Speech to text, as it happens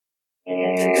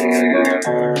Welcome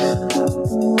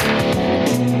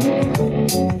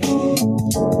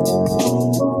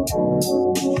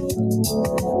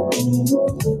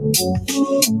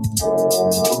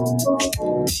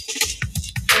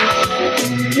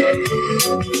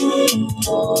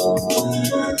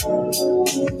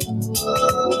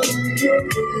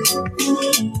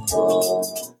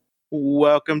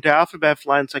to Alphabet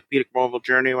Fly Encyclopedic Marvel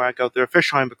Journey, where I go through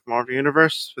official handbook of the Marvel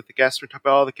Universe with the guests. We talk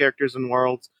about all the characters and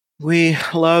worlds we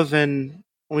love and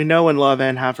we know and love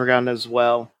and have forgotten as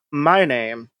well. My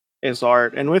name is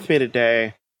Art, and with me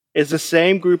today is the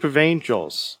same group of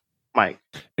angels, Mike.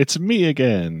 It's me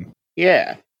again.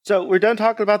 Yeah. So we're done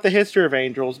talking about the history of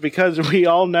angels because we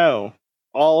all know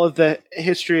all of the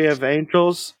history of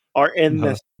angels are in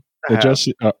this.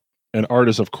 And Art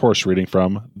is, of course, reading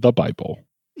from the Bible.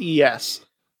 Yes,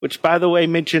 which, by the way,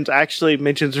 mentions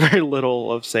very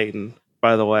little of Satan,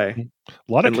 by the way.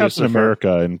 A lot of Captain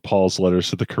America in Paul's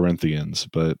letters to the Corinthians,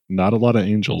 but not a lot of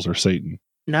angels or Satan.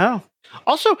 No.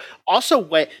 Also,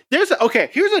 wait. Here's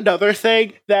another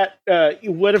thing that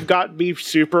would have gotten me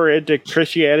super into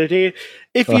Christianity.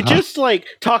 If you just,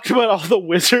 talked about all the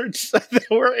wizards that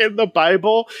were in the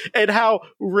Bible and how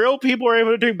real people were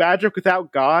able to do magic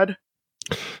without God.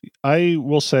 I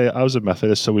will say I was a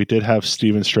Methodist, so we did have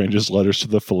Stephen Strange's letters to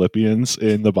the Philippians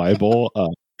in the Bible.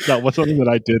 That was something that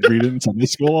I did read in Sunday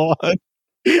school a lot.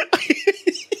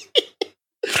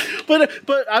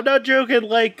 But I'm not joking.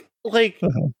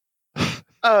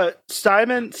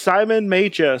 Simon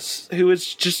Magus, who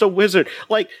is just a wizard.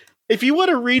 If you want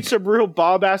to read some real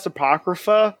bomb-ass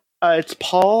apocrypha, it's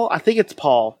Paul. I think it's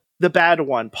Paul, the bad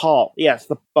one. Paul, yes,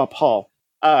 Paul.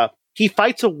 He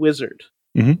fights a wizard.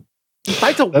 Mm-hmm. He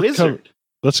fights a wizard.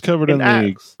 That's covered in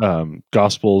the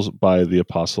Gospels by the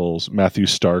Apostles Matthew,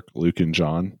 Stark, Luke, and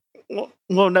John.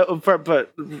 Well, no,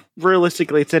 but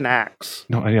realistically, it's in Acts.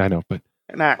 No, I know, but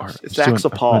in Acts, it's Acts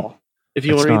of Paul. If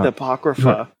you want to read the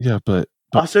Apocrypha, but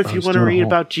also if you want to read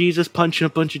about Jesus punching a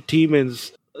bunch of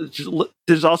demons,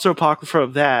 there's also Apocrypha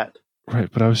of that. Right,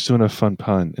 but I was doing a fun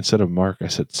pun. Instead of Mark, I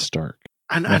said Stark.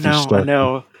 I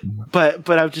know, but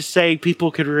I'm just saying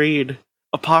people could read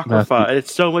Apocrypha, and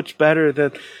it's so much better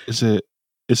than.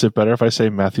 Is it better if I say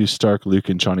Matthew, Stark, Luke,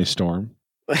 and Johnny Storm?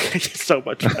 It's so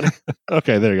much better.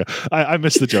 Okay, there you go. I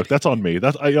missed the joke. That's on me.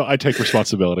 I take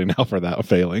responsibility now for that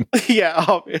failing. Yeah,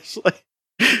 obviously.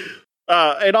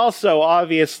 And also,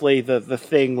 obviously, the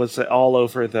thing was all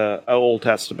over the Old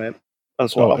Testament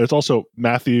as well. Oh, it's also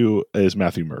Matthew is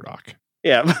Matthew Murdoch.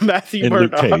 Yeah, Matthew and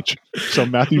Murdoch. Luke Cage. So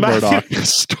Matthew Murdoch,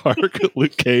 Stark,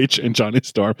 Luke Cage, and Johnny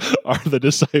Storm are the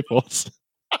disciples.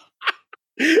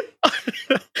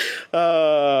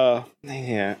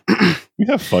 Yeah. We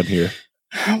have fun here.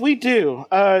 We do.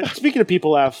 Speaking of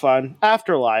people have fun,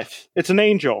 Afterlife. It's an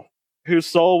angel whose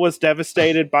soul was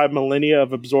devastated by millennia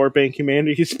of absorbing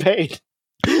humanity's pain.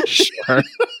 Sure.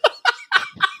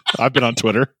 I've been on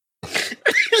Twitter.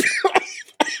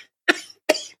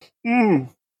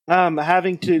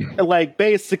 Having to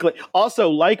basically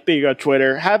also being on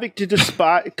Twitter, having to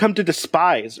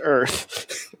despise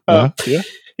Earth. Yeah.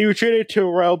 He retreated to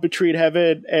a realm between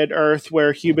heaven and earth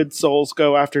where human souls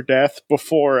go after death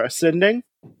before ascending.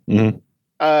 Mm-hmm.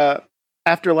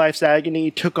 Afterlife's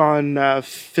agony took on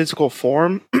physical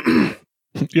form,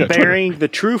 bearing the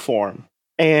true form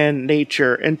and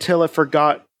nature until it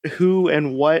forgot who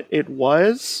and what it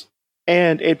was,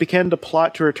 and it began to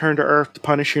plot to return to Earth to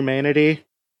punish humanity.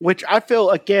 Which I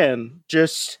feel, again,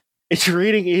 it's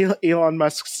reading Elon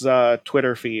Musk's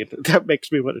Twitter feed that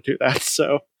makes me want to do that.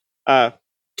 So,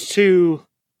 to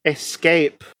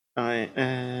escape,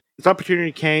 this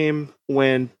opportunity came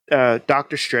when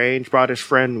Doctor Strange brought his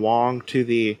friend Wong to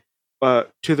the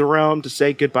realm to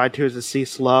say goodbye to his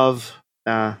deceased love,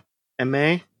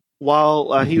 M.A.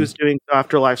 While he was doing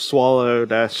Afterlife,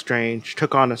 swallowed Strange,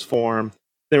 took on his form,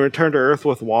 then returned to Earth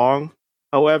with Wong.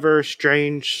 However,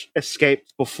 Strange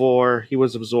escaped before he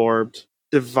was absorbed,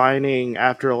 divining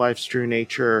Afterlife's true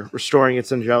nature, restoring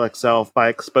its angelic self by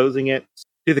exposing it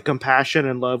to the compassion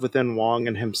and love within Wong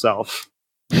and himself.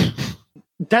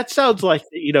 That sounds like,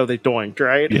 they doinked,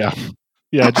 right? Yeah.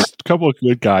 Yeah, just a couple of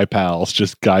good guy pals,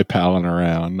 just guy palling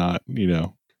around, not,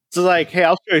 So hey,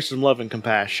 I'll show you some love and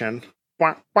compassion.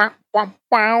 Just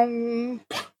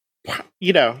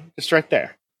right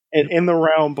there. And in the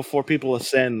realm before people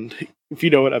ascend, if you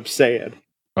know what I'm saying.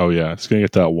 Oh, yeah. It's going to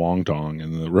get that Wong Dong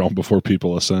in the realm before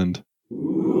people ascend.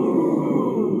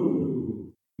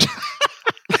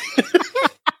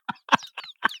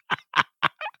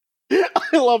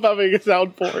 I love having a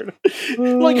soundboard.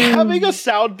 Having a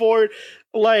soundboard,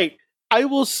 I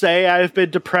will say I've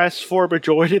been depressed for a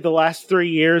majority of the last 3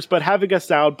 years, but having a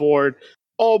soundboard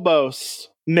almost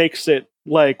makes it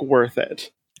like worth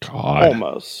it. God.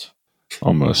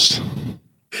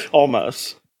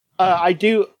 Almost. I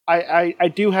do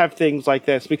have things like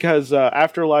this because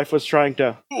Afterlife was trying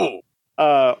to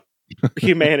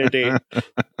humanity,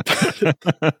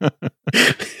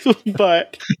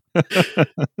 but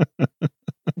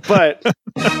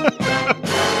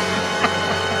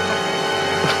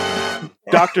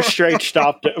Doctor Strange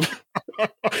stopped him.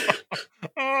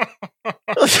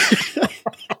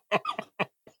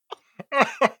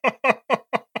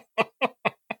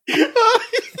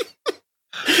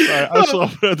 Sorry, I was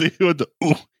laughing at the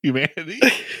humanity.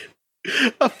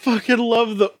 I fucking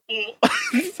love the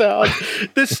sound.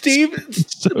 The Steve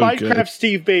Minecraft good.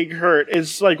 Steve being hurt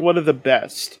is like one of the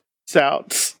best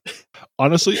sounds.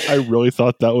 Honestly, I really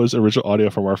thought that was original audio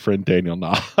from our friend Daniel.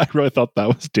 Nah, I really thought that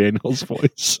was Daniel's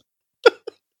voice.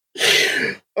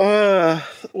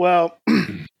 Well,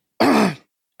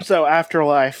 so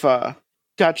Afterlife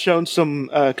got shown some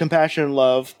compassion and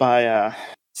love by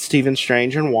Stephen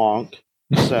Strange and Wong.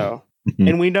 So,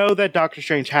 and we know that Doctor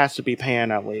Strange has to be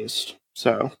Pan at least.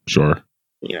 So, sure.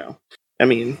 I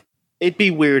mean, it'd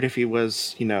be weird if he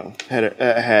was,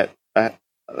 a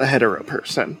hetero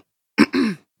person.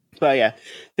 But yeah,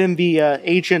 then the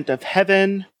Agent of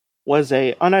Heaven was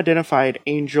a unidentified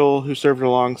angel who served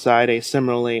alongside a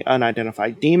similarly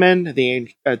unidentified demon,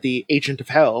 the Agent of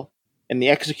Hell, and the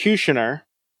Executioner,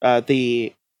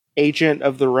 the Agent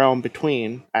of the Realm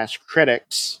Between, as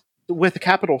critics, with a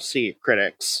capital C,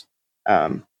 critics,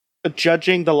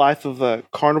 judging the life of a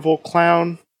carnival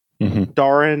clown,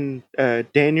 Darren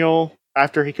Daniel,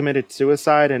 after he committed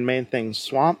suicide in Man Thing's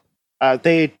swamp.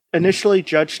 They initially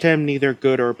judged him neither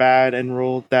good or bad and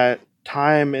ruled that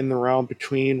time in the realm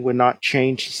between would not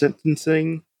change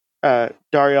sentencing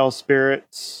Dariel's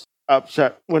spirits.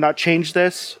 Would not change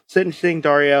this, sentencing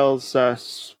Dariel's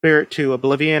spirit to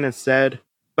oblivion instead,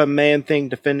 but Man Thing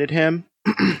defended him.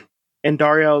 And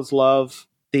Dariel's love,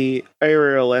 the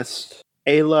aerialist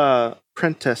Ayla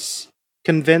Prentice,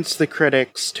 convinced the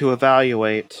critics to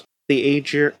evaluate. The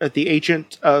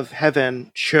Agent of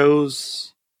Heaven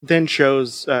chose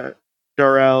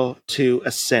Darrell to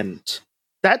ascend.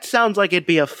 That sounds like it'd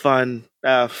be a fun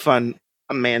Man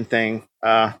Thing.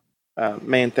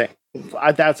 Man Thing.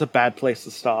 That's a bad place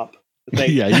to stop.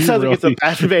 Yeah, that sounds like it's a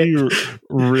bad man. You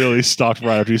really stopped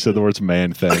right after you said the words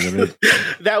Man Thing. I mean,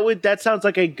 that sounds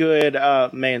like a good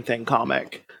Man Thing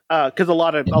comic. Because a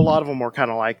lot of them were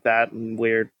kind of like that and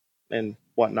weird and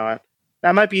whatnot.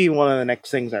 That might be one of the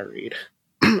next things I read,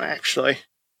 actually.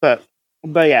 But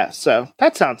yeah, so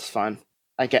that sounds fun.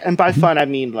 I get, and by fun I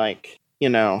mean like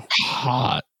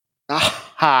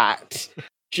hot,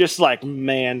 just like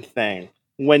Man Thing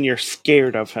when you're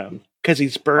scared of him because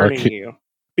he's burning you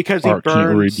because he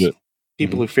burns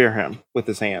people who fear him with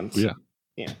his hands.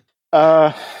 Yeah.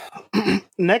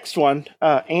 Next one,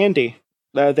 Andy.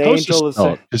 The angel is.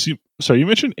 So you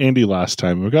mentioned Andy last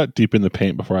time. We got deep in the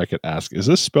paint before I could ask. Is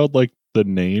this spelled like the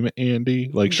name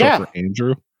Andy, like short for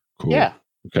Andrew? Cool. Yeah.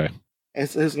 Okay.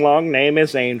 His long name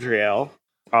is Andriel.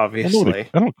 Obviously,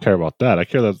 I don't care about that. I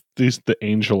care that he's the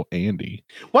angel Andy.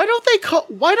 Why don't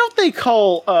they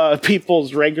call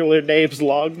people's regular names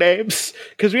long names?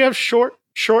 Because we have short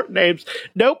names.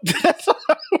 Nope. That's not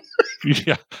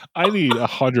yeah. I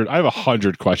have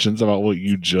 100 questions about what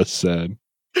you just said.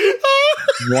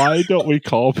 Why don't we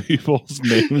call people's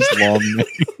names long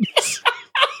names?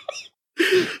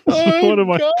 What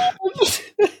am I?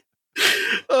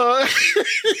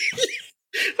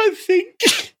 I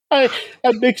think I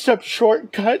mixed up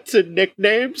shortcuts and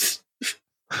nicknames.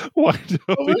 Why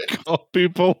don't we call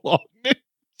people long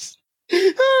names?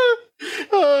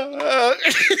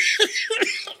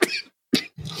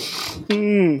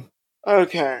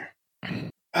 Okay.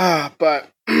 But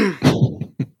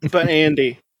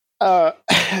Andy.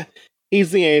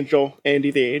 He's the angel, Andy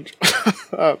the angel,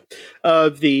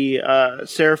 of the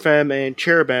Seraphim and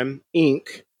Cherubim,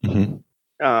 Inc.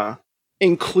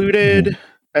 Included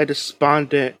a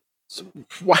despondent.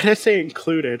 Why did I say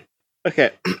included?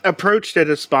 Okay, approached a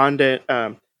despondent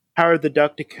Howard the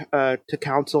Duck to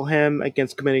counsel him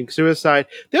against committing suicide.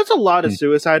 There's a lot of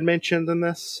suicide mentioned in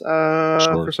this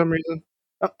for some reason.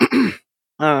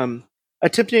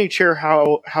 Attempting to cheer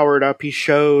Howard up, he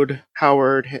showed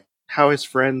Howard how his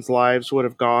friends' lives would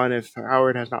have gone if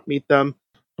Howard had not met them.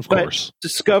 Of course.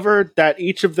 Discovered that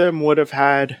each of them would have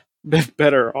been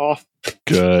better off.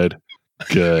 Good.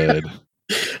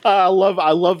 I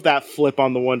love that flip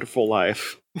on The Wonderful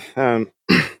Life. On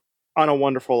A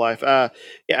Wonderful Life.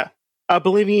 Yeah.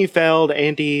 Believing he failed,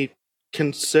 Andy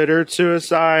considered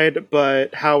suicide,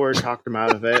 but Howard talked him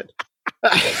out of it.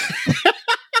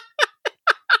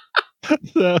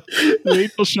 So the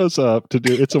angel shows up to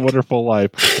do It's a Wonderful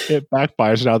Life. It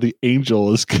backfires. Now the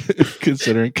angel is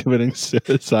considering committing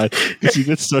suicide because he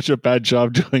did such a bad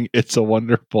job doing It's a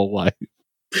Wonderful Life.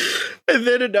 And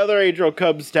then another angel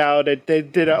comes down and they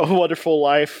did A Wonderful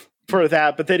Life for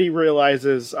that, but then he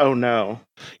realizes, oh no.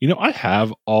 I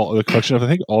have all the collection of, I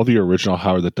think, all the original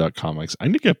Howard the Duck comics. I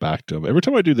need to get back to them. Every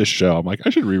time I do this show, I'm like, I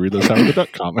should reread those Howard the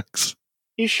Duck comics.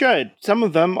 You should. Some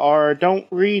of them don't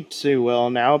read too well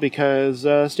now because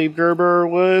Steve Gerber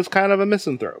was kind of a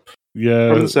misanthrope.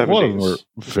 Yeah, from the 70s. A lot of them were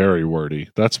very wordy.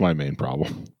 That's my main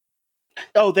problem.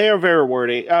 Oh, they are very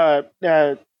wordy.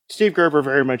 Steve Gerber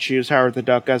very much used Howard the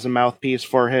Duck as a mouthpiece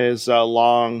for his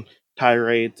long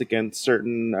tirades against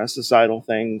certain societal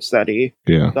things that he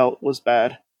felt was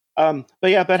bad.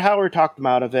 But Howard talked him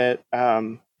out of it.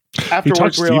 Afterwards, he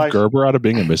talked Steve Gerber out of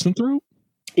being a misanthrope?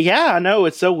 Yeah, I know.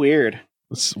 It's so weird.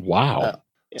 Wow.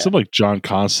 Some like John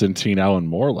Constantine, Alan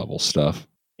Moore level stuff.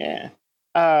 Yeah.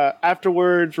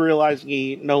 Afterwards, realizing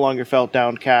he no longer felt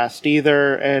downcast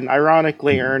either, and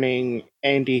ironically earning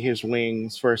Andy his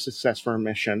wings for a successful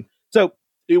mission. So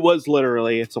it was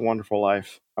literally It's a Wonderful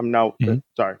Life. A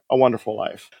Wonderful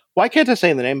Life. Why can't I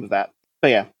say the name of that? But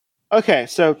yeah. Okay,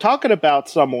 so talking about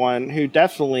someone who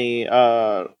definitely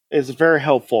is a very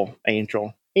helpful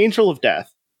angel. Angel of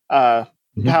Death.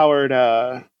 Powered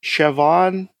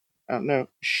Siobhan.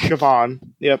 Siobhan.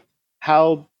 Yep.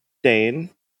 Haldane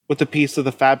with a piece of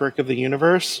the fabric of the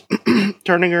universe,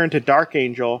 turning her into Dark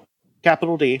Angel,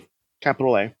 capital D,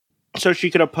 capital A, so she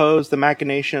could oppose the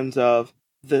machinations of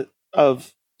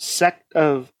sect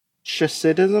of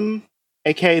Chassidism,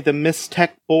 aka the Mystech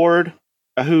Board,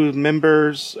 whose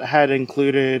members had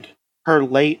included her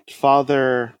late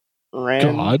father,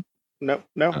 God? No.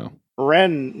 Oh.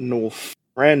 Ranulf.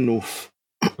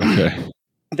 Okay.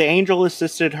 The angel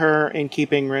assisted her in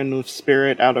keeping Ranulf's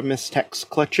spirit out of Mystech's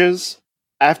clutches.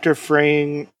 After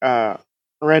freeing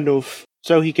Ranulf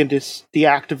so he can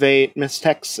deactivate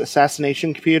Mystech's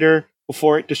assassination computer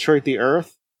before it destroyed the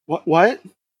Earth. What?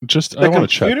 I want to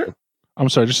check. I'm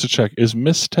sorry, just to check. Is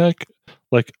Mystech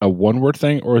like a one-word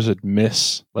thing, or is it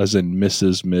Miss, as in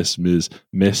Mrs.,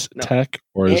 Miss Tech,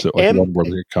 or is it like one word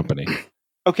like a company?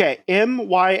 Okay,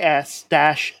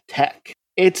 MYS-Tech.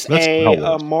 It's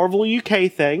a Marvel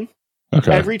UK thing.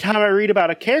 Okay. Every time I read about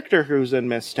a character who's in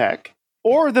Mystech,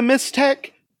 or the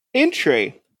Mystech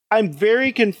entry, I'm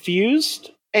very confused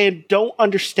and don't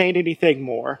understand anything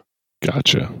more.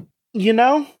 Gotcha.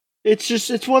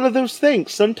 It's one of those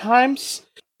things. Sometimes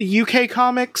the UK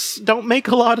comics don't make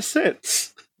a lot of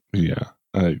sense. Yeah,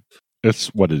 it's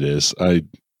what it is.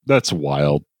 That's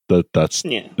wild. It's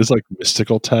like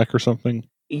mystical tech or something.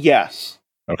 Yes.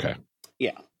 Okay.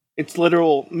 Yeah, it's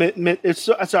literal.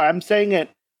 Sorry, I'm saying it.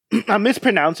 I'm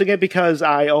mispronouncing it because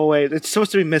it's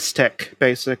supposed to be Mystic,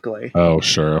 basically. Oh,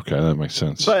 sure. Okay, that makes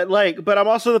sense. But I'm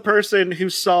also the person who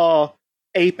saw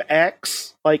Ape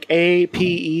X, like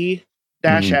APE-X,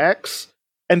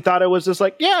 and thought it was just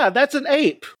like, yeah, that's an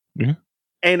ape. Yeah.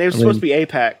 And it was supposed to be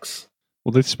Apex.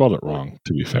 Well, they spelled it wrong,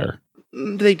 to be fair.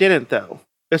 They didn't, though.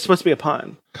 It's supposed to be a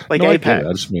pun. Like Apex.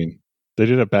 I just mean, they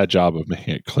did a bad job of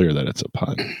making it clear that it's a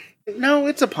pun. No,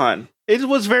 it's a pun. It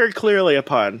was very clearly a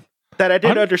pun that I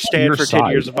didn't understand for 10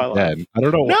 years of my life. I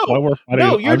don't know why we're fighting.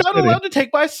 No, you're not allowed to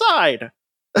take my side.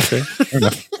 Okay, fair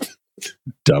enough.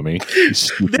 Dummy.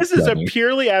 This is a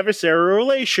purely adversarial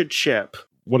relationship.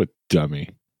 What a dummy.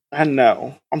 I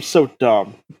know. I'm so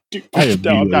dumb. I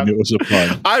knew it was a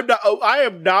pun. I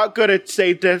am not going to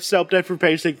say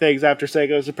self-deprecating things after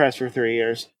saying I was depressed for 3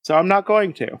 years. So I'm not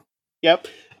going to. Yep.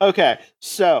 Okay.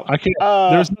 So I can't.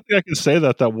 There's nothing I can say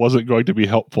that wasn't going to be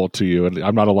helpful to you, and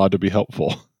I'm not allowed to be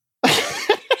helpful.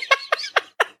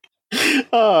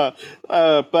 But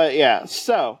yeah.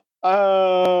 So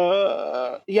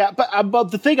yeah.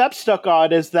 But the thing I'm stuck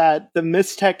on is that the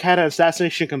Mystech had an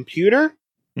assassination computer.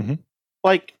 Mm-hmm.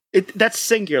 Like that's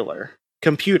singular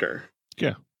computer.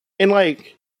 Yeah. And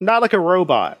not like a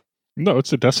robot. No,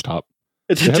 it's a desktop.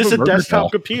 It's just a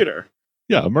desktop computer.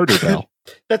 Yeah, a murder bell.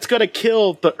 That's gonna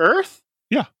kill the Earth?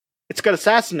 Yeah. It's gonna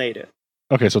assassinate it.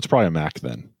 Okay, so it's probably a Mac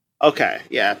then. Okay,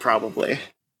 yeah, probably.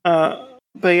 But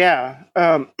yeah.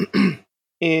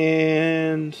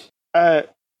 And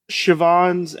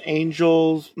Siobhan's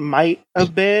angels might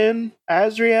have been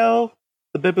Azrael,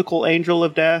 the biblical angel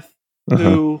of death,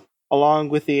 who, along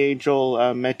with the angel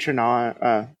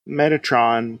Metatron,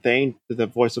 the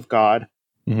voice of God,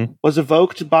 was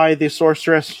evoked by the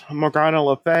sorceress Morgana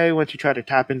Le Fay when she tried to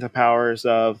tap into the powers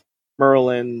of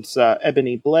Merlin's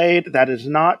ebony blade. That is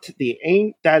not the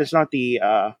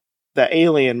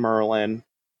alien Merlin,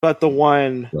 but the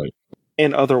one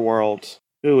in Otherworld,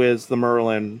 who is the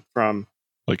Merlin from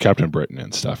like Captain Britain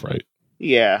and stuff, right?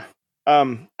 Yeah.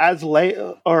 As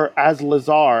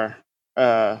Lazar,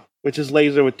 which is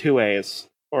laser with 2 A's,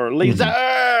 or laser.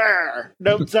 Mm-hmm.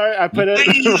 Nope, sorry, I put it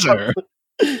laser.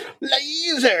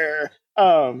 Laser.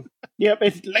 Yep,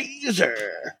 it's laser.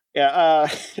 Yeah.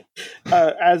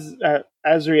 As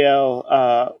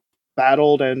Azrael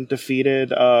battled and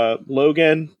defeated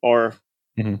Logan or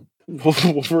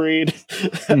Wolverine,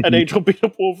 an angel beat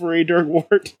up Wolverine during War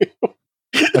II.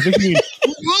 I think you mean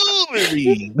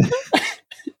Wolverine.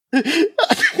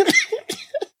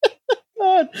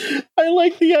 God, I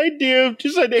like the idea of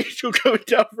just an angel coming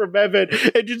down from heaven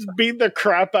and just beating the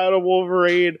crap out of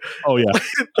Wolverine. Oh yeah,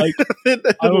 like,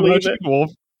 I'm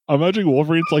imagining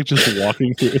Wolverine's like just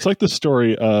walking through. It's like the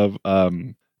story of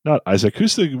not Isaac,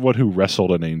 who's the one who wrestled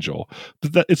an angel.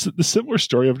 But it's the similar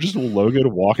story of just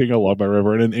Logan walking along my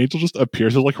river, and an angel just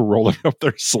appears and like rolling up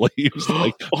their sleeves,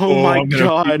 like, oh my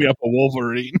God, beat me up a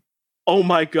Wolverine. Oh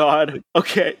my God.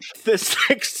 Okay, this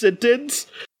next sentence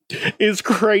is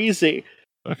crazy.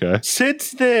 Okay.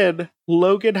 Since then,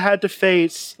 Logan had to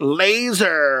face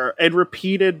laser in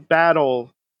repeated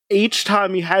battle. Each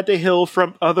time he had to heal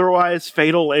from otherwise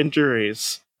fatal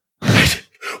injuries. So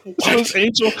this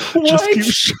angel just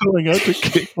keeps showing up to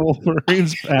kick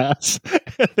Wolverine's ass.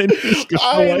 And then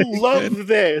I love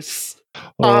this.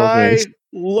 I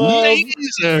love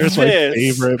Laser. It's my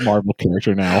favorite Marvel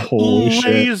character now. Holy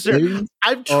Laser. Shit.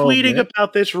 I'm tweeting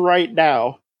about this right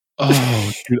now.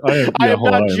 Oh, dude, I am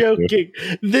not joking.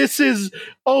 This is,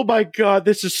 oh my God,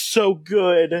 this is so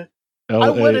good.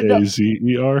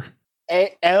 Laazer?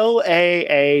 Laazer.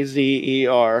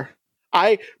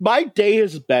 My day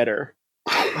is better.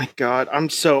 Oh my God,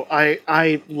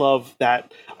 I love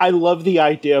that. I love the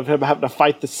idea of him having to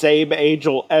fight the same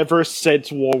angel ever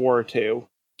since World War II.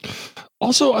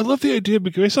 Also, I love the idea,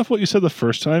 because based off what you said the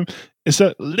first time, is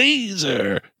that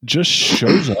Laser just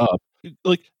shows up.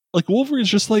 Like Wolverine's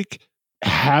just like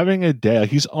having a day. Like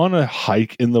he's on a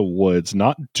hike in the woods,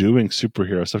 not doing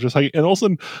superhero stuff, just like, and all of a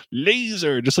sudden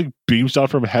Laser just like beams down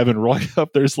from heaven, rolling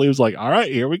up their sleeves, like, all right,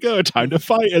 here we go, time to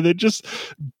fight, and then just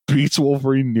beats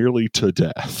Wolverine nearly to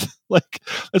death. Like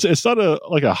it's not a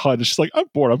hunt. It's just like, I'm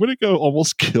bored, I'm gonna go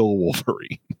almost kill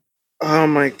Wolverine. Oh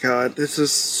my God, this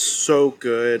is so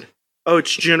good. Oh,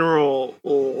 it's General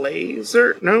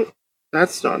Laser? No,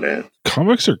 that's not it.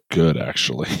 Comics are good,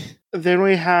 actually. Then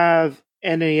we have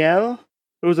Eniel,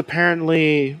 who's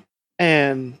apparently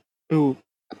an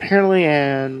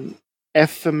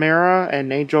ephemera,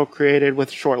 an angel created with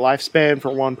a short lifespan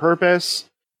for one purpose,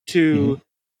 to,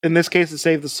 in this case, to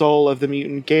save the soul of the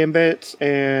mutant Gambit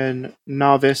and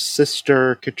novice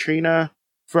sister Katrina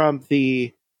from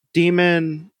the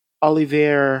demon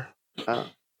Olivier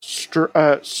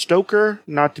Stoker,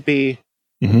 not to be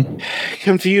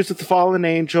confused with the fallen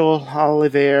angel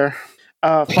Olivier.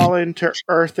 Fallen to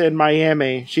Earth in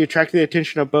Miami. She attracted the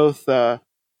attention of both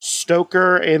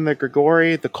Stoker and the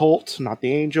Grigori, the cult, not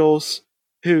the angels,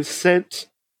 who sent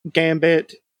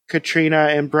Gambit, Katrina,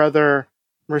 and brother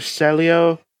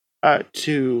Marcelio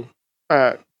to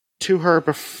her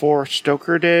before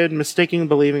Stoker did, mistakenly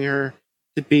believing her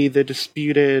to be the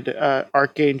disputed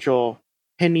Archangel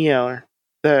Heniel,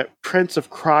 the Prince of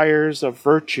Criers of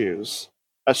Virtues.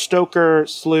 Stoker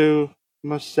slew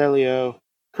Marcelio,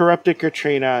 corrupted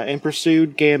Katrina, and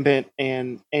pursued Gambit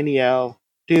and Eniel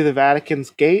to the Vatican's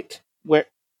gate.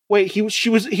 He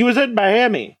was in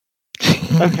Miami.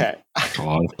 Okay.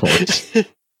 God, of course.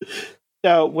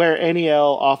 So, where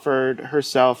Eniel offered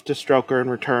herself to Stoker in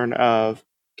return of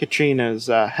Katrina's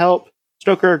help.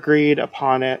 Stoker agreed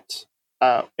upon it,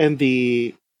 and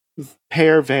the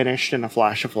pair vanished in a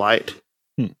flash of light.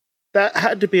 That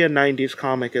had to be a 90s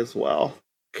comic as well.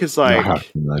 Because, I have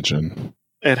to imagine.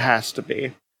 It has to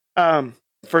be.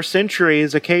 For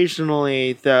centuries,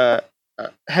 occasionally the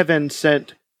heaven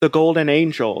sent the Golden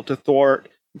Angel to thwart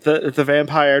the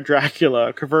vampire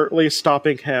Dracula, covertly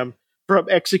stopping him from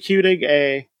executing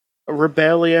a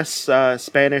rebellious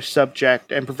Spanish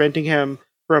subject and preventing him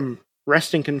from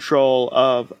wresting control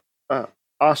of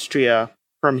Austria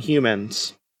from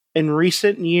humans. In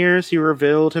recent years, he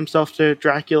revealed himself to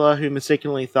Dracula, who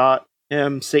mistakenly thought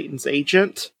him Satan's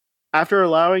agent. After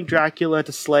allowing Dracula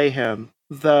to slay him,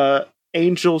 the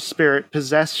angel spirit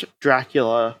possessed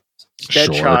Dracula's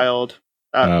dead child.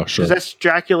 Possessed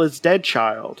Dracula's dead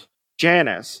child,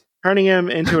 Janus, turning him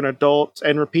into an adult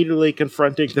and repeatedly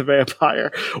confronting the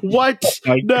vampire. What?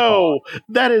 No,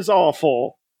 that is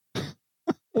awful.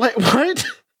 What?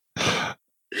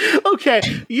 Okay,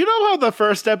 you know how the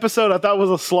first episode I thought was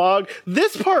a slog?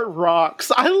 This part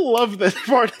rocks. I love this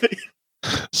part of it.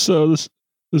 So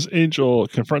this angel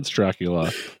confronts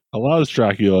Dracula, allows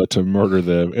Dracula to murder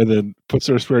them, and then puts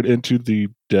their spirit into the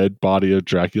dead body of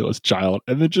Dracula's child,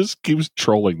 and then just keeps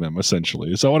trolling them,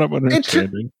 essentially. Is that what I'm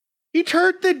understanding? He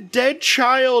turned the dead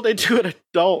child into an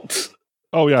adult.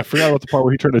 Oh, yeah, I forgot about the part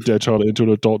where he turned a dead child into an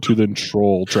adult to then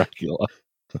troll Dracula.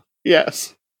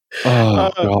 Yes.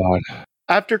 Oh, God.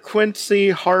 After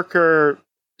Quincy Harker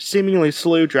seemingly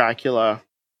slew Dracula,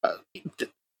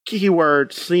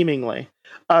 keyword seemingly,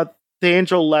 the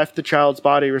angel left the child's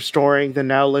body, restoring the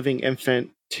now living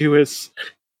infant to his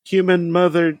human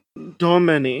mother,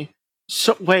 Domini.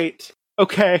 So, wait.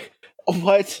 Okay.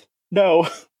 What? No.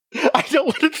 I don't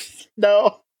want to...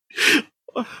 No.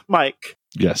 Mike.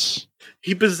 Yes.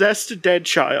 He possessed a dead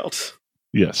child.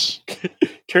 Yes.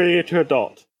 Turning it into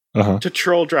adult. To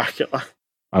troll Dracula.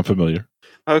 I'm familiar.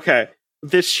 Okay.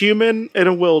 This human in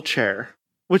a wheelchair,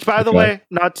 which, by the way,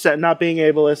 not being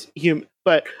ableist, human,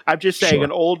 but I'm just saying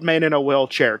an old man in a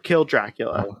wheelchair killed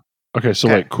Dracula. Okay, so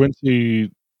wait,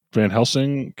 Quincy Van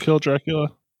Helsing killed Dracula?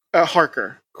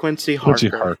 Harker. Quincy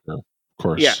Harker. Of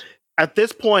course. Yeah. At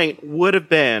this point, would have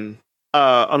been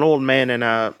an old man in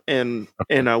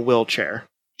a wheelchair.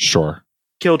 Sure.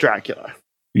 Kill Dracula.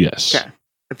 Yes. Okay.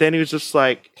 And then he was just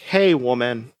like, hey,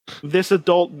 woman, this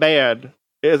adult man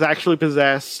is actually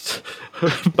possessed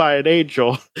by an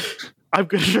angel. I'm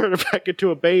going to turn him back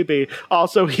into a baby.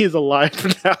 Also, he's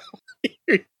alive now. Here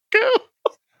you go.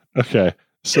 Okay.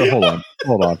 So hold on.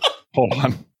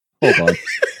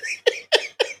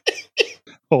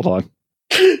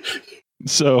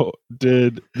 So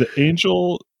did the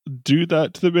angel do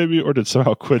that to the baby, or did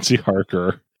somehow Quincy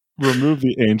Harker remove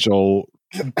the angel?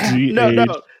 No.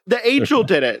 The angel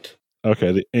did it.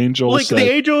 Okay, the angel said,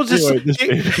 the angel is just, anyway, this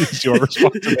baby is your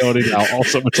responsibility now.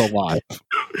 Also, it's alive.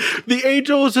 The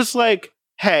angel is just like,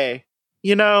 hey,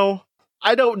 I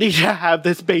don't need to have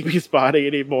this baby's body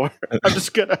anymore. I'm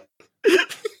just gonna turn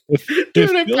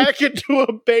it back into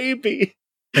a baby.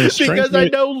 Because I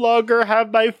no longer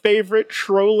have my favorite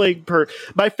trolling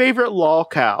my favorite lol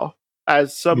cow,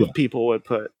 as some people would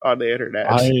put on the internet.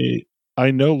 I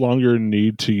no longer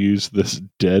need to use this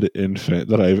dead infant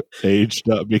that I've aged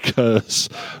up because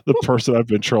the person I've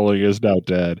been trolling is now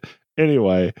dead.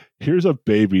 Anyway, here's a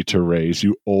baby to raise,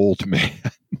 you old man.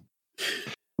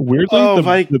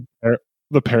 Weirdly,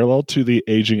 the parallel to the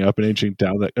aging up and aging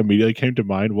down that immediately came to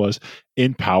mind was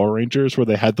in Power Rangers, where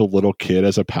they had the little kid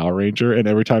as a Power Ranger, and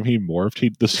every time he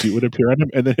morphed, the suit would appear on him,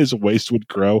 and then his waist would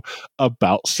grow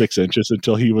about 6 inches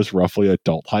until he was roughly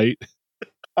adult height.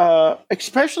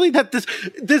 Especially that this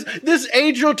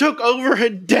angel took over a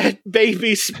dead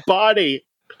baby's body.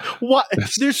 What?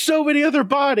 There's so many other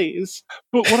bodies.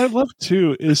 But what I love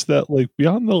too is that, like,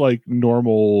 beyond the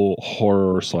normal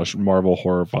horror / Marvel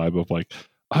horror vibe of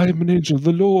I am an angel of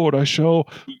the Lord, I shall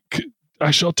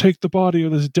take the body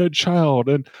of this dead child,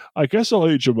 and I guess I'll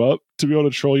age him up to be able to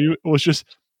troll you. It was just,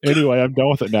 anyway, I'm done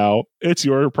with it now. It's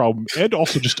your problem, and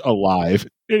also just alive.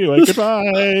 Anyway,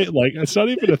 goodbye. It's not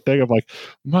even a thing of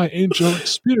my angelic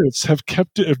spirits have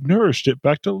nourished it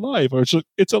back to life. Or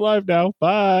it's alive now.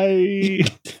 Bye.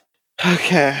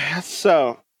 Okay,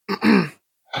 so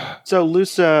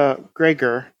Lusa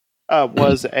Gregor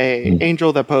was a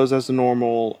angel that posed as a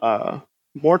normal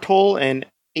mortal in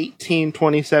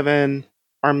 1827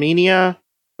 Armenia,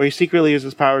 where he secretly used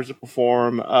his powers to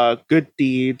perform good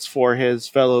deeds for his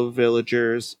fellow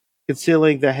villagers,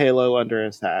 concealing the halo under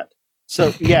his hat.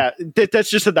 So, yeah, that's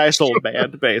just a nice old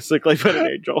man, basically, but an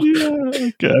angel. Yeah,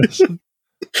 I guess.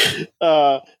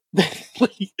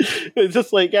 It's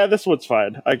just this one's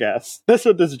fine, I guess. This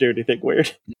one doesn't do anything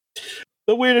weird.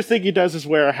 The weirdest thing he does is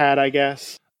wear a hat, I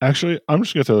guess. Actually, I'm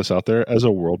just going to throw this out there as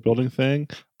a world building thing.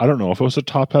 I don't know if it was a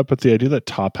top hat, but the idea that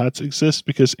top hats exist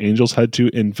because angels had to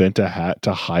invent a hat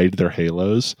to hide their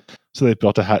halos. So they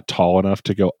built a hat tall enough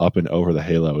to go up and over the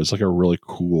halo is a really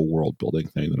cool world building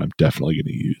thing that I'm definitely going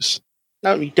to use.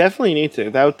 No, you definitely need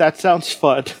to. That sounds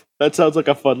fun. That sounds like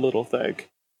a fun little thing.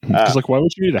 Because why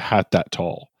would you need a hat that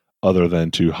tall other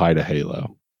than to hide a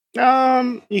halo?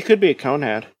 You could be a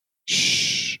conehead.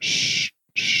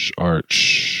 Art.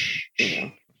 Yeah.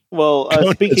 Well,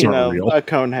 speaking of a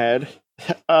conehead,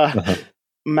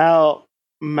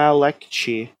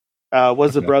 Malekchi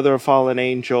was the brother of fallen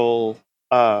angel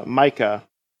Micah,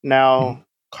 now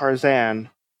Kazan,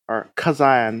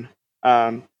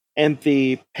 and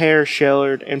the pair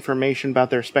shared information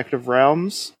about their respective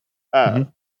realms,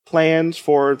 plans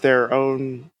for their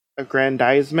own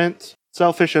aggrandizement.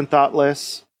 Selfish and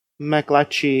thoughtless,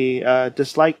 Malekchi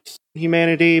disliked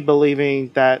humanity,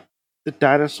 believing that the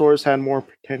dinosaurs had more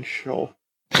potential.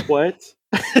 What?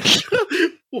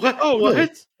 What? Oh, what? No.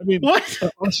 I mean, what?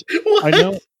 I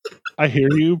know, I hear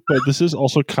you, but this is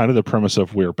also kind of the premise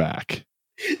of We're Back.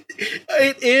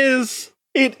 It is.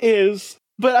 It is.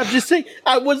 But I'm just saying,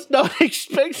 I was not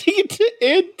expecting it to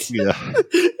end.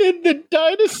 And the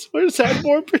dinosaurs had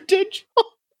more potential.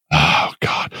 Oh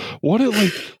God!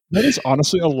 That is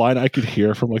honestly a line I could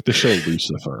hear from like the show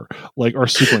Lucifer, like or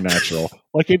Supernatural.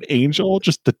 Like an angel,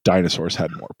 just the dinosaurs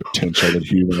had more potential than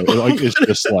human. Like it's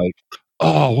just like,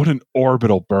 oh, what an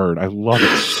orbital bird! I love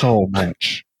it so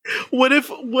much. What if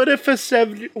a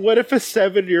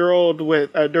 7-year-old with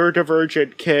a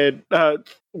neurodivergent kid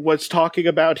was talking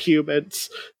about humans?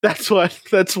 That's what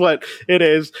it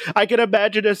is. I can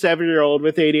imagine a 7-year-old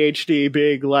with ADHD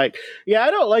being like, "Yeah, I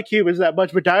don't like humans that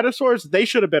much, but dinosaurs, they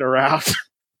should have been around."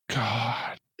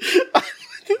 God,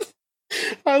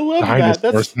 I love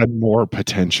dinosaurs had more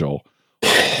potential.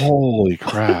 Holy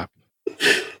crap!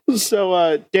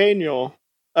 So, Daniel,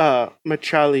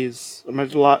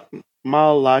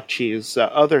 Malachi's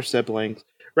other siblings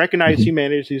recognize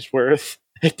humanity's worth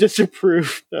and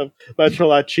disapproved of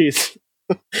Malachi's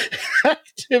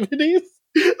activities.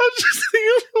 I'm just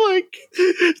thinking like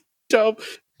dumb.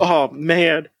 Oh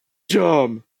man,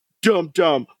 dumb.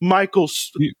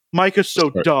 Micah's so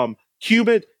dumb.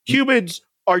 Humans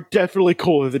are definitely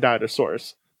cooler than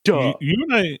dinosaurs. Duh. You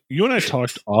and I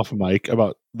talked off mic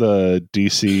about the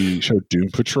DC show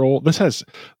Doom Patrol.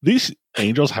 These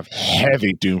angels have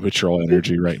heavy Doom Patrol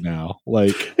energy right now.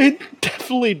 Like it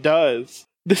definitely does.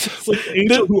 This is like the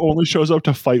angel who only shows up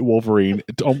to fight Wolverine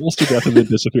almost to death and then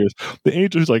disappears. The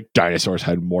angel who's like, dinosaurs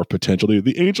had more potential.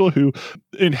 The angel who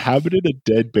inhabited a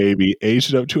dead baby,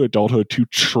 aged up to adulthood to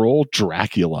troll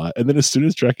Dracula, and then as soon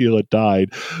as Dracula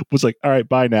died, was like, all right,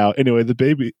 bye now. Anyway,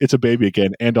 it's a baby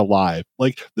again and alive.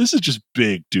 Like, this is just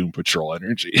big Doom Patrol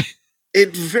energy.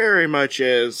 It very much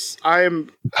is.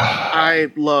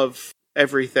 I love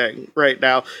everything right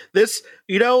now. This,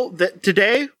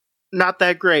 today, not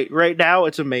that great. Right now,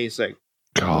 it's amazing.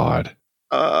 God.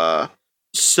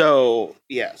 So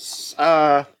yes.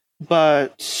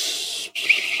 But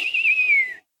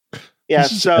yeah.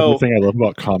 This is everything I love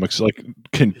about comics, like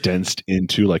condensed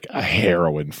into like a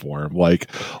heroin form. Like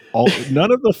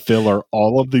none of the filler,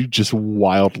 all of the just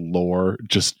wild lore,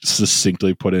 just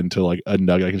succinctly put into like a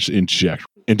nugget I can just inject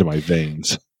into my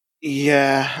veins.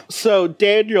 Yeah. So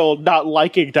Daniel not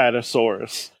liking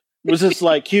dinosaurs was just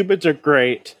like, humans are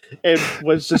great. It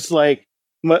was just like,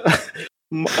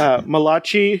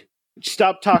 Malachi,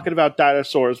 stop talking about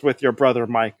dinosaurs with your brother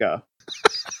Micah.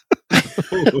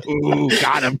 Ooh,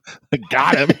 got him.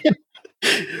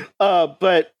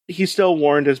 But he still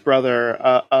warned his brother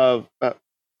of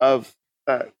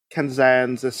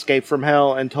Kenzan's escape from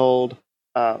hell and told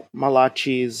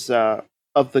Malachi's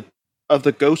of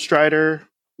the Ghost Rider.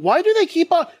 Why do they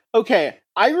keep on? Okay,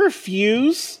 I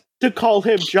refuse to call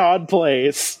him John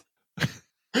Blaze.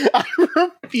 I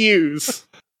refuse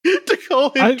to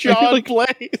call him John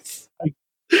Blaze.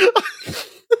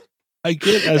 I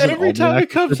get as every time it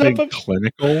comes up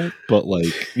clinical, but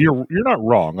like you're not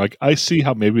wrong. Like I see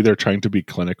how maybe they're trying to be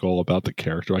clinical about the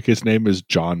character. Like his name is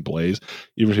John Blaze,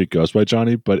 even if he goes by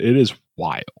Johnny, but it is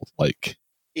wild. Like,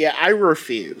 yeah, I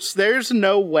refuse. There's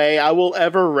no way I will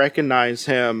ever recognize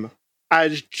him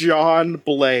as John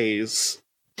Blaze.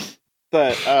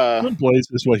 But John Blaze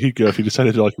is what he'd go if he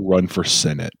decided to like run for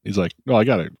Senate. He's like, no, I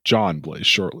got a John Blaze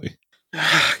shortly.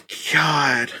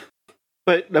 God.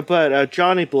 But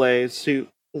Johnny Blaze, who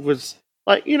was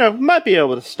like, might be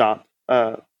able to stop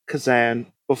Kazan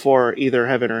before either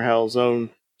Heaven or Hell's own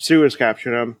sewers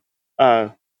captured him,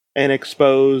 and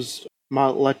exposed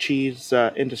Malachi's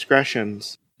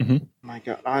indiscretions. Mm-hmm. My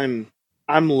God, I'm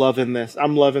loving this.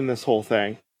 I'm loving this whole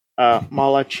thing.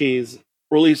 Malachi's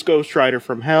released Ghost Rider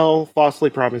from Hell, falsely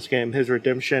promised him his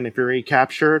redemption if he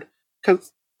recaptured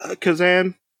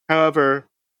Kazan. However,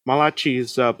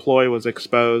 Malachi's ploy was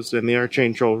exposed, and the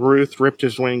Archangel Ruth ripped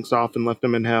his wings off and left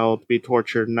him in hell to be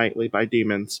tortured nightly by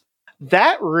demons.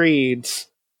 That reads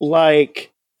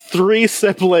like 3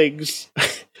 siblings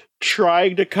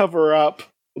trying to cover up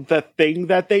the thing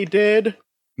that they did.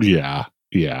 Yeah.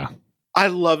 I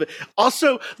love it.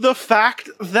 Also, the fact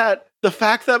that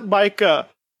Micah,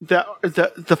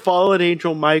 the fallen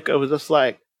angel Micah, was just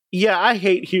like, yeah, I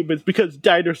hate humans because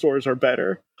dinosaurs are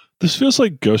better. This feels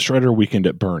like Ghost Rider Weekend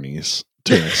at Bernie's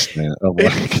to an extent.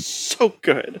 It's so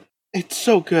good. It's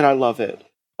so good. I love it.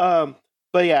 But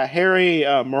yeah, Harry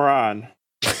Moran.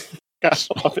 I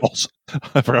forgot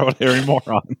about Harry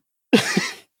Moran.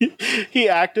 He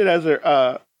acted as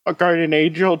a guardian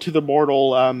angel to the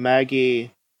mortal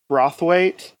Maggie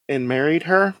Brathwaite and married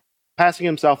her, passing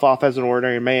himself off as an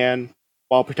ordinary man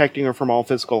while protecting her from all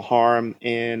physical harm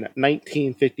in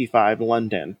 1955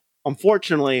 London.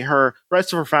 Unfortunately, the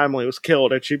rest of her family was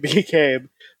killed, and she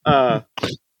became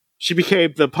she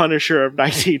became the Punisher of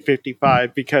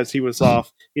 1955 because he was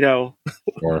off,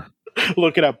 Or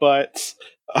looking at butts.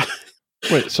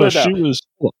 wait, so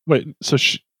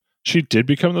she did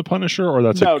become the Punisher, or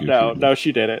that's no,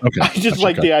 she didn't. Okay, I just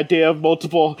like the idea of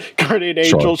multiple guardian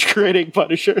angels creating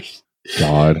Punishers.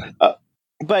 God.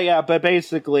 But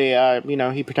basically,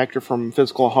 he protected her from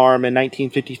physical harm in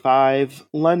 1955.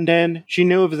 London, she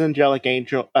knew of his angelic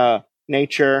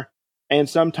nature, and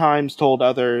sometimes told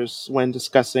others when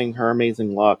discussing her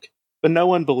amazing luck. But no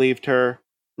one believed her.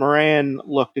 Moran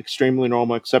looked extremely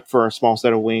normal except for a small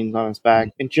set of wings on his back,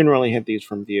 and generally hid these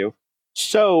from view.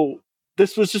 So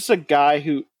this was just an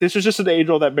angel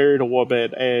that married a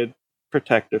woman and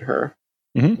protected her.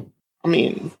 Mm-hmm.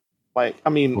 The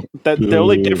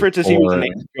only difference is he was an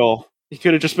angel. He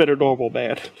could have just been a normal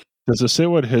man. Does it say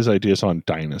what his ideas on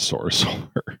dinosaurs are?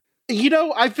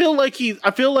 I feel like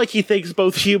he thinks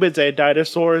both humans and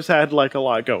dinosaurs had like a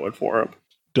lot going for him.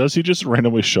 Does he just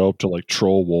randomly show up to like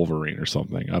troll Wolverine or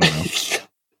something? I don't know.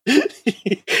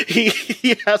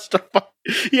 he has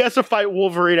to fight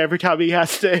Wolverine every time he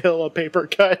has to heal a paper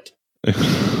cut.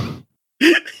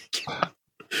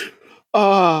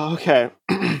 Oh, okay.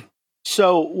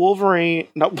 So Wolverine,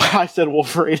 no, I said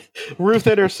Wolverine. Ruth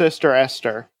and her sister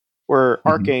Esther were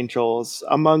archangels,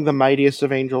 among the mightiest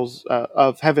of angels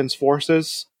of heaven's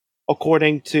forces.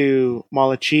 According to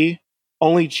Malachi,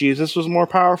 only Jesus was more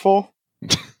powerful.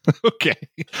 Okay,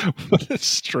 what a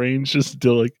strange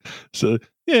so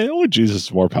yeah, only Jesus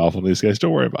is more powerful than these guys.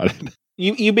 Don't worry about it.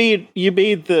 You mean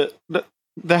the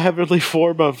heavenly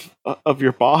form of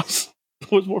your boss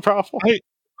was more powerful?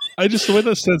 I just, the way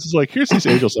that sense is like, here's these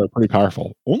angels that are pretty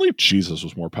powerful. Only Jesus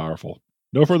was more powerful.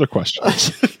 No further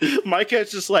questions. Micah is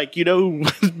just like,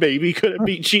 maybe couldn't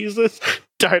beat Jesus?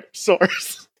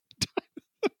 Dinosaurs.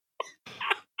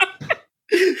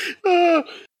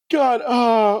 God.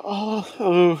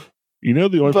 The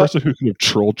only person who could have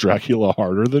trolled Dracula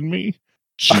harder than me?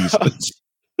 Jesus.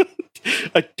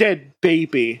 A dead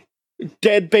baby.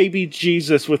 Dead baby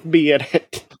Jesus with me in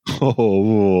it.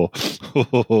 Oh,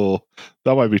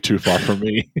 that might be too far for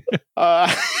me. God.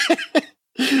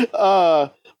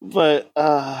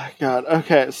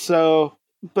 Okay, so,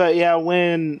 but yeah,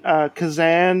 when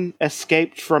Kazan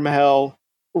escaped from hell,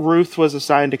 Ruth was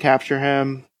assigned to capture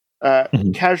him,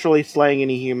 casually slaying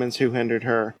any humans who hindered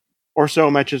her, or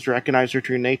so much as recognize her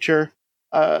true nature.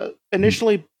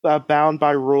 Initially bound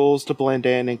by rules to blend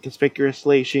in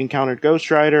inconspicuously, she encountered Ghost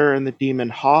Rider and the demon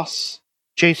Hoss,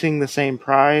 chasing the same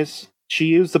prize. She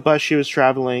used the bus she was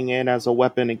traveling in as a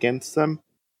weapon against them.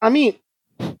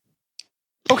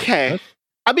 Okay.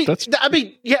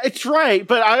 Yeah, it's right,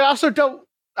 but I also don't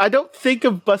think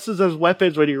of buses as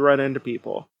weapons when you run into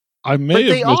people. I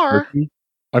may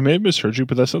have misheard you,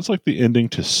 but that sounds like the ending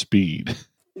to Speed.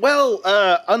 Well,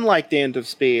 unlike the end of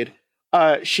Speed,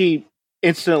 she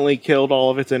instantly killed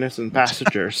all of its innocent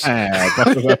passengers.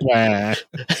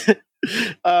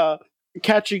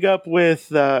 Catching up with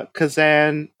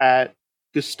Kazan at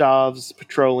Gustav's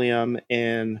Petroleum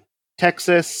in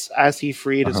Texas as he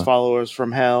freed his followers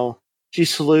from hell. She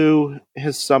slew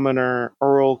his summoner,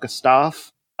 Earl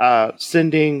Gustav,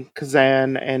 sending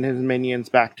Kazan and his minions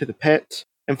back to the pit.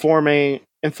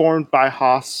 Informed by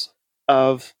Hoss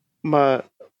of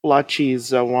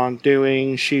Malachi's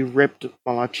wrongdoing, she ripped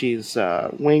Malachi's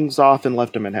wings off and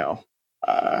left him in hell.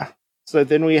 So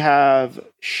then we have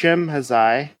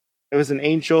Shemhazai. It was an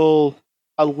angel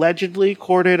allegedly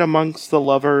counted amongst the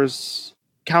lovers,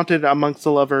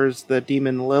 the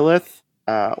demon Lilith,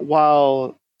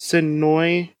 while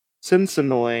Sinsanoi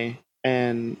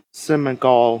and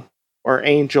Simagal are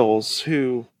angels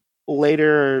who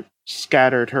later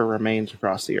scattered her remains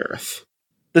across the earth.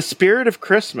 The spirit of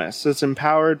Christmas is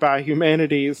empowered by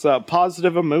humanity's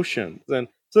positive emotions and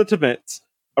sentiments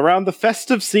around the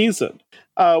festive season.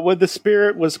 When the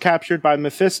spirit was captured by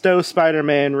Mephisto,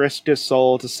 Spider-Man risked his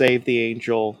soul to save the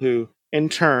angel, who, in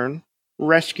turn,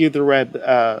 rescued the Red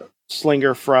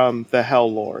Slinger from the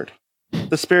Hell Lord.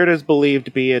 The spirit is believed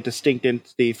to be a distinct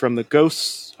entity from the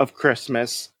ghosts of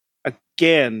Christmas.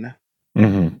 Again,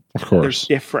 of course,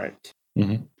 they're different.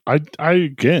 Mm-hmm. I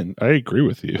agree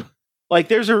with you. Like,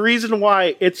 there's a reason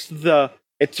why it's the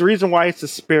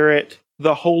Spirit,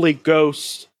 the Holy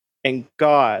Ghost, and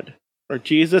God. Or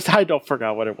Jesus, I don't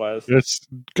forget what it was. It's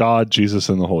God, Jesus,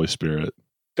 and the Holy Spirit.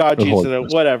 God, Jesus,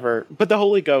 and whatever. But the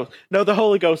Holy Ghost, the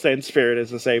Holy Ghost and Spirit is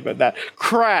the same, but that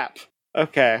crap.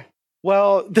 Okay.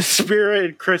 Well, the Spirit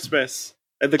and Christmas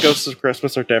and the ghosts of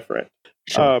Christmas are different.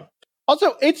 Sure.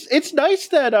 Also, it's nice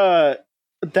that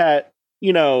the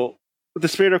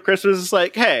Spirit of Christmas is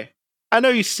like, hey, I know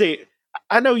you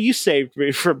saved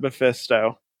me from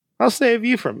Mephisto. I'll save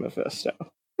you from Mephisto.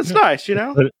 It's nice, you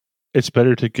know? It's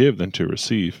better to give than to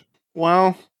receive.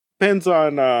 Well, depends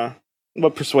on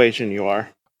what persuasion you are.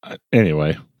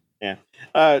 Anyway. Yeah.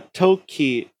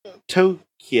 Tokiel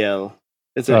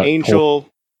is an angel.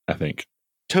 I think.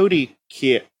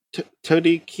 Todikiel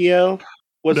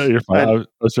was. No, you're fine. I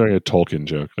was doing a Tolkien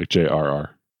joke, like JRR.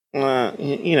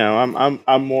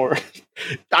 I'm more.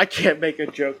 I can't make a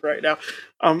joke right now.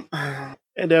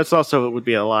 And that's also, it would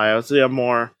be a lie.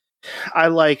 I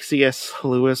like C.S.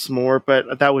 Lewis more,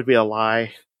 but that would be a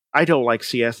lie. I don't like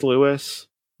C.S. Lewis.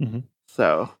 Mm-hmm.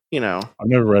 So, I've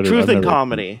never read Truth and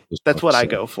comedy. That's what I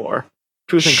go for.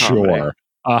 Truth and comedy. Sure.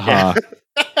 Uh-huh.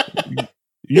 Yeah.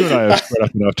 You and I have spread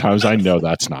up enough times. I know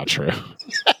that's not true.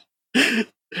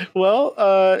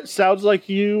 Well, sounds like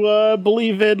you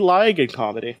believe in lying in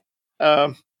comedy.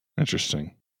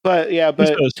 Interesting. But yeah,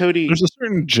 Toady... There's a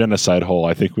certain genocide hole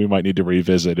I think we might need to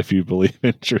revisit if you believe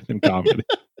in truth and comedy.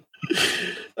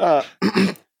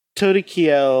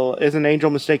 Todikiel is an angel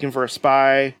mistaken for a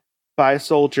spy by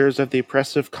soldiers of the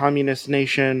oppressive communist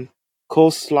nation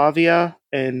Kolslavia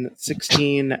in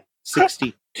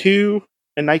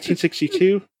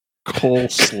 1962.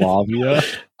 Kolslavia?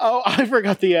 Oh, I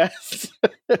forgot the S.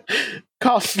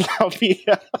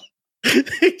 Kolslavia.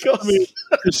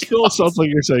 It still sounds like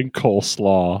you're saying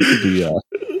coleslaw.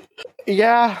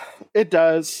 Yeah, it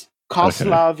does.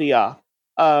 Kolslavia.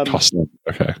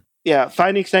 Okay. Yeah,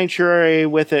 finding sanctuary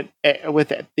with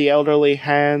the elderly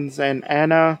Hans and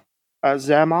Anna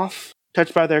Zamoff.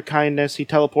 Touched by their kindness, he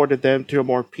teleported them to a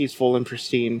more peaceful and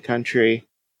pristine country,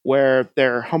 where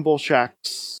their humble shack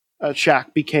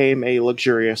became a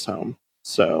luxurious home.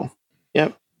 So,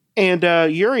 yep. And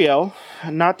Uriel,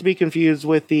 not to be confused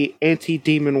with the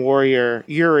anti-demon warrior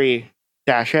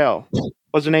Uri-L,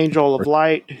 was an angel of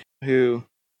light who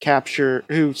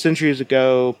centuries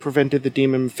ago prevented the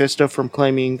demon Mephisto from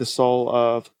claiming the soul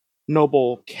of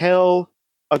noble Kel,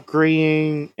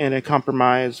 agreeing in a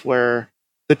compromise where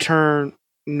which turned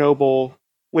noble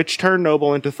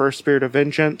into the first spirit of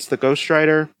vengeance, the Ghost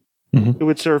Rider, who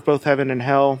would serve both heaven and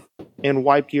hell, and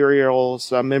wiped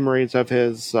Uriel's memories of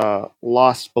his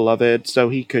lost beloved so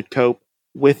he could cope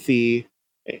with the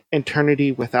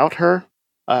eternity without her.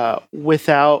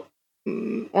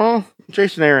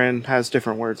 Jason Aaron has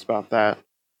different words about that.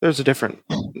 There's a different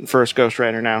first Ghost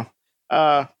Rider now.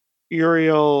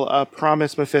 Uriel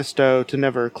promised Mephisto to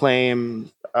never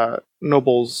claim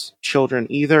Noble's children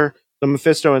either. So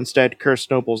Mephisto instead cursed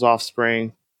Noble's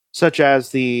offspring, such as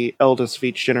the eldest of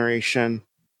each generation,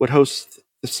 would host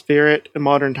the spirit in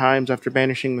modern times after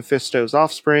banishing Mephisto's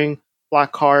offspring,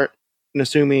 Blackheart, and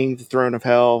assuming the throne of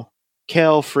hell.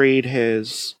 Kel freed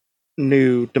his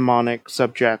new demonic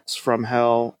subjects from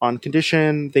hell on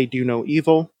condition they do no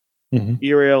evil.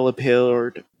 Uriel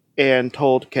appealed and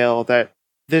told Kel that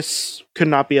this could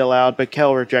not be allowed, but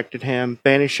Kel rejected him,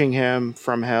 banishing him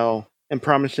from hell and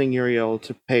promising Uriel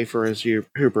to pay for his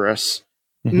hubris.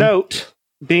 Note,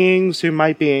 beings who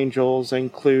might be angels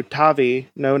include Tavi,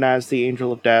 known as the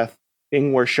Angel of Death,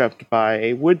 being worshipped by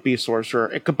a would-be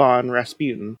sorcerer, Ichabod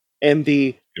Rasputin, and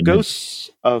the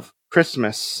ghosts of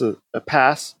Christmas,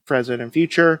 past, present, and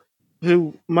future,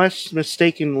 who much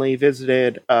mistakenly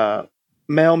visited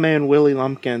mailman Willie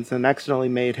Lumpkins and accidentally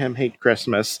made him hate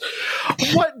Christmas.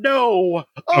 What? No!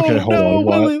 Okay, hold on.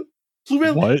 What?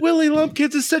 Willie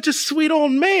Lumpkins is such a sweet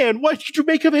old man. Why did you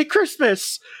make him hate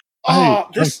Christmas?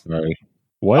 Sorry.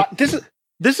 What?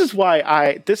 This is why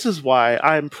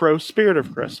I'm pro Spirit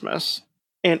of Christmas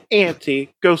and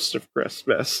anti Ghost of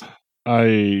Christmas.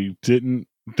 I didn't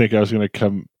think I was going to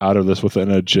come out of this with an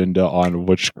agenda on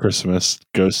which Christmas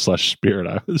ghost / spirit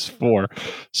I was for.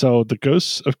 So the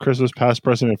ghosts of Christmas, past,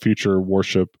 present, and future,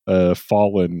 worship a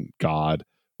fallen god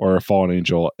or a fallen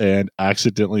angel and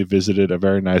accidentally visited a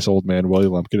very nice old man, Willie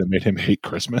Lumpkin, and made him hate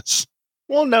Christmas.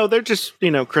 Well, no, they're just,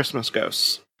 Christmas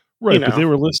ghosts. Right, but they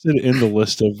were listed in the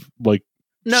list of,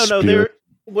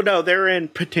 they're in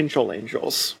potential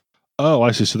angels. Oh,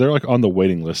 I see. So they're on the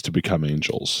waiting list to become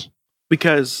angels.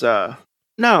 Because,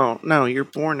 no, you're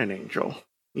born an angel.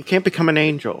 You can't become an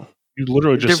angel. You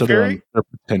literally just said they're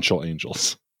potential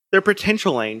angels. They're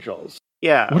potential angels.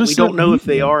 Yeah, we don't know if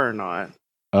they are or not.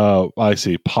 Oh, I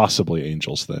see. Possibly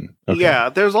angels then. Okay. Yeah,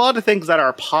 there's a lot of things that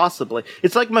are possibly.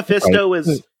 It's like Mephisto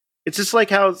is... It's just like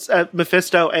how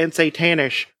Mephisto and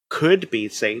Satanish could be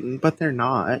Satan, but they're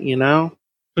not,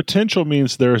 Potential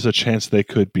means there is a chance they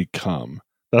could become.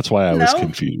 That's why I was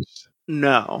confused.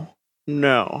 No.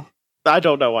 I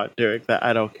don't know why I'm doing that.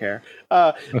 I don't care.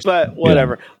 But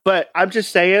whatever. Yeah. But I'm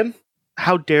just saying,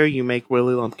 how dare you make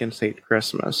Willie Lumpkins hate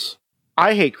Christmas?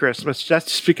 I hate Christmas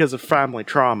just because of family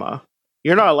trauma.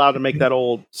 You're not allowed to make that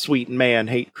old sweet man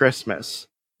hate Christmas.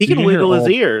 He can wiggle his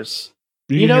ears.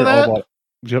 You know that?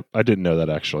 Yep, I didn't know that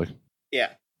actually. Yeah,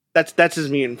 that's his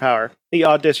mutant power. He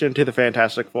auditioned to the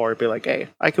Fantastic Four and be like, "Hey,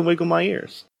 I can wiggle my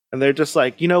ears," and they're just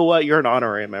like, "You know what? You're an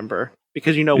honorary member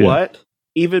because you know what?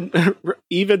 Even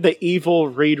the evil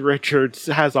Reed Richards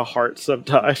has a heart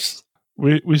sometimes."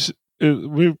 We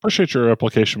appreciate your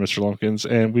application, Mr. Lumpkins,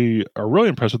 and we are really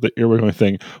impressed with the ear wiggling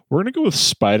thing. We're going to go with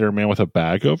Spider-Man with a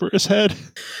bag over his head.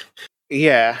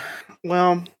 Yeah.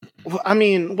 Well, I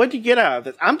mean, what'd you get out of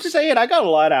this? I'm just saying, I got a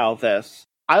lot out of this.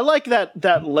 I like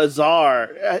that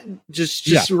Lazar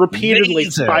just repeatedly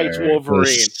fights Wolverine.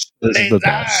 This is the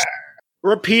best.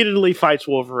 Repeatedly fights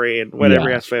Wolverine whenever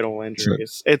he has fatal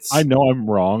injuries. Sure. I know I'm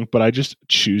wrong, but I just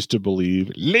choose to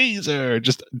believe Laser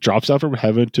just drops out from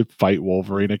heaven to fight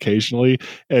Wolverine occasionally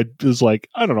and is like,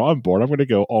 I don't know, I'm bored. I'm going to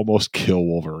go almost kill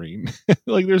Wolverine.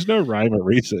 Like, there's no rhyme or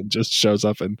reason. Just shows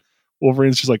up and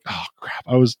Wolverine's just like, oh crap,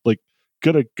 I was like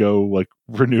gonna go like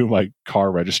renew my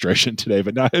car registration today,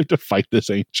 but now I have to fight this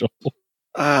angel.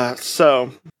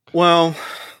 Well,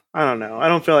 I don't know. I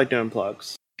don't feel like doing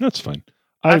plugs. That's fine.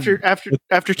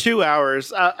 After 2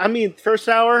 hours, I mean, first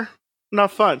hour,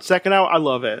 not fun. Second hour, I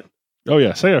love it. Oh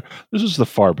yeah, this was the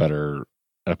far better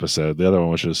episode. The other one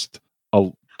was just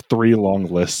 3 long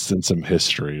lists and some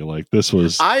history. Like, this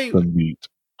was the meat.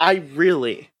 I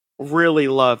really, really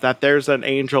love that there's an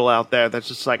angel out there that's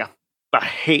just like, I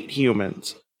hate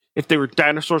humans. If they were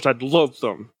dinosaurs, I'd love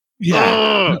them.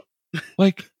 Yeah.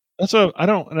 Like, that's I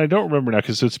don't remember now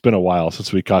because it's been a while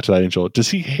since we got to that angel. Does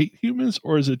he hate humans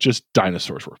or is it just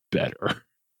dinosaurs were better?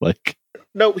 Like,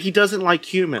 no, he doesn't like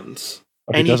humans.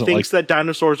 And he thinks that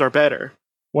dinosaurs are better.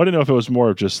 Well, I didn't know if it was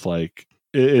more of just like,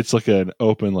 it's like an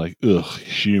open, like, ugh,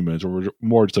 humans, or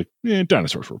more just like,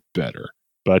 dinosaurs were better.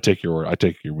 But I take your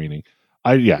meaning.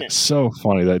 So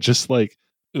funny that just like,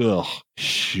 ugh,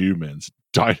 humans,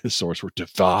 dinosaurs were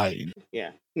divine.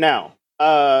 Yeah. Now,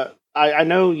 I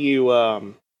know you, I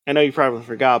know you probably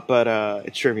forgot, but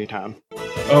it's trivia time.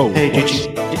 Oh, hey,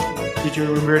 did you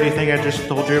remember anything I just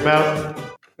told you about?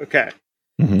 Okay.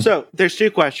 Mm-hmm. So there's 2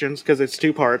 questions because it's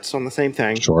 2 parts on the same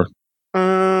thing. Sure.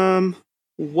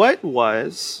 What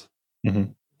was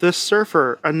the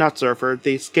surfer? Not surfer.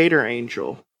 The skater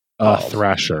angel.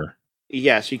 Thrasher.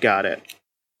 Yes, you got it.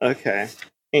 Okay.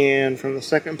 And from the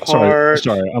second part...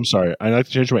 I'm sorry. I'd like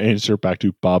to change my answer back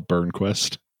to Bob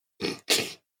Burnquist.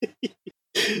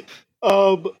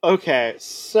 Okay,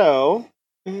 so...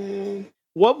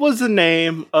 what was the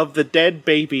name of the dead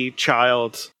baby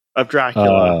child of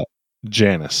Dracula?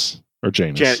 Janice. Or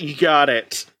Janus. You got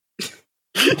it.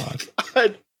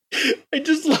 I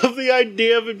just love the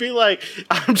idea of it being like,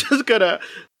 I'm just gonna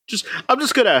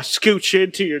scooch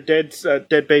into your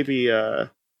dead baby...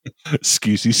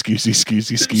 Scoosy.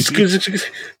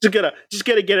 Just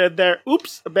gonna get in there.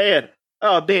 Oops, man.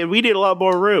 Oh man, we need a lot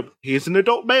more room. He's an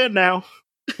adult man now.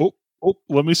 Oh,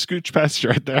 let me scooch past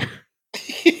you right there.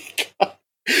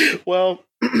 Well,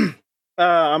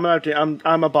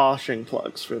 I'm abolishing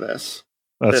plugs for this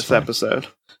episode.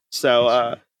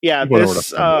 So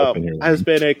this has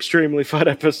been an extremely fun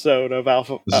episode of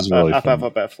Alpha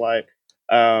Flight.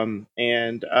 And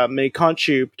may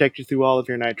Khonshu protect you through all of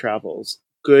your night travels.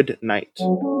 Good night.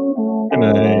 Good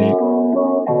night.